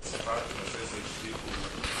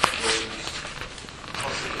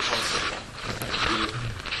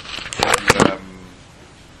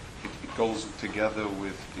together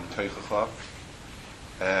with the Teichacha.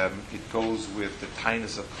 It goes with the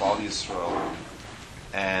tinus of Klal Yisrael,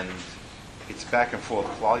 and it's back and forth.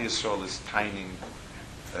 Klal Yisrael is tining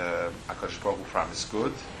HaKadosh Baruch Hu promise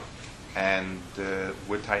good, and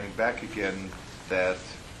we're tining back again that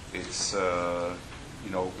it's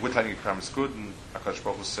we're tining promise good, and HaKadosh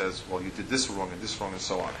Baruch Hu says, well, you did this wrong and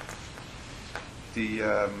so on. The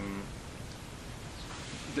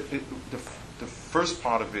first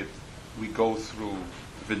part of it, we go through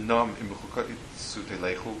V'nam im.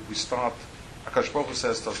 We start. HaKadosh Baruch Hu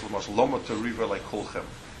says to us, "Lama teriva like kulchem."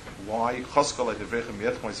 Why? Chaska like devrechem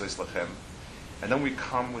yetmoy zeis lachem. And then we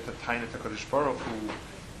come with the tiny HaKadosh Baruch Hu.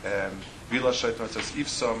 Vila shaitan says,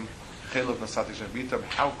 "Ifsam chelav nasatik shenbitam."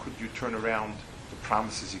 How could you turn around the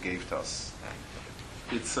promises you gave to us?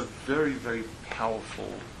 It's a very, very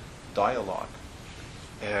powerful dialogue.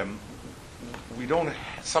 We don't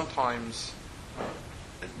sometimes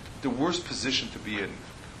the worst position to be in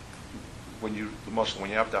when you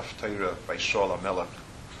have the Haftarah by Shaul HaMelech,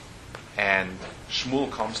 and Shmuel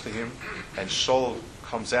comes to him, and Shaul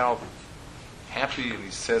comes out happy, and he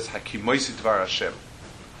says, "Hakimoisi dvar Hashem."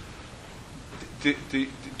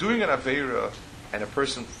 Doing an Aveira, and a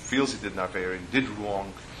person feels he did an Aveira and did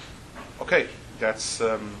wrong. Okay, that's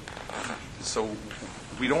so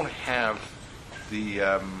we don't have the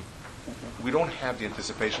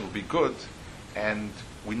anticipation will be good, and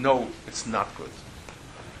we know it's not good.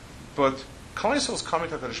 But Klal Yisrael is coming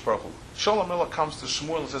to HaKadosh Baruch Hu. Shaul HaMelech comes to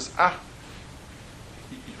Shmuel and says,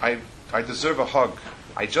 I deserve a hug.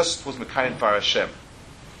 I just was Mekayim Dvar Hashem.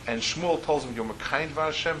 And Shmuel tells him, you're Mekayim Dvar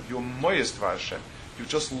Hashem, you're Moyes Dvar Hashem. You've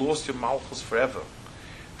just lost your Malchus forever.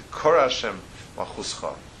 The Kora Hashem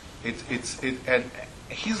Malchuscha. And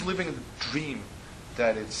he's living in the dream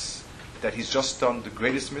that he's just done the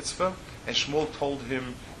greatest mitzvah, and Shmuel told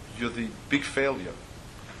him, you're the big failure.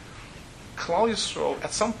 Klal Yisrael,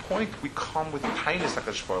 at some point we come with the kindness of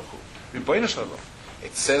HaKadosh Baruch Hu.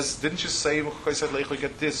 It says, didn't you say, you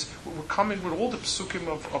get this? We're coming with all the psukim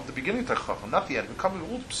of the beginning of Teichacha, not the end. We're coming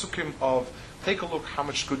with all the psukim of, take a look how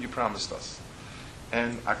much good you promised us.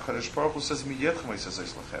 And HaKadosh Baruch Hu says,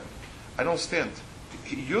 I don't stand.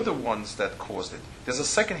 You're the ones that caused it. There's a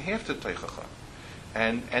second half to Teichacha.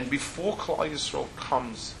 And before Klal Yisrael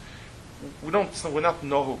comes, we're not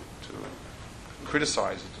know to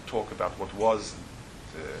criticize or to talk about what was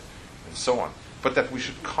and so on, but that we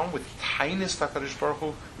should come with tiniest HaKadosh Baruch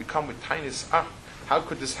Hu. We come with tiniest. How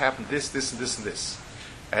could this happen? This, and this,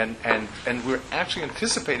 and we're actually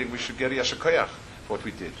anticipating we should get Yasher Koyach for what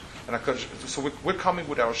we did. And so we're coming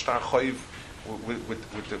with our Shtar Choiv,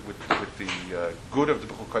 with the good of the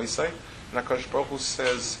B'chol Kaisai, and HaKadosh Baruch Hu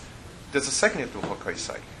says there's a second half to B'chol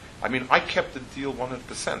Kaisai. I mean, I kept the deal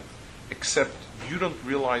 100%, except you don't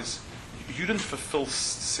realize. You didn't fulfill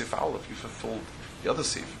Sif Aleph, you fulfilled the other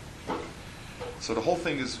Sif. So the whole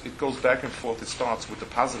thing it goes back and forth. It starts with the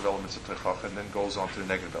positive elements of Teichacha and then goes on to the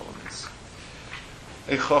negative elements.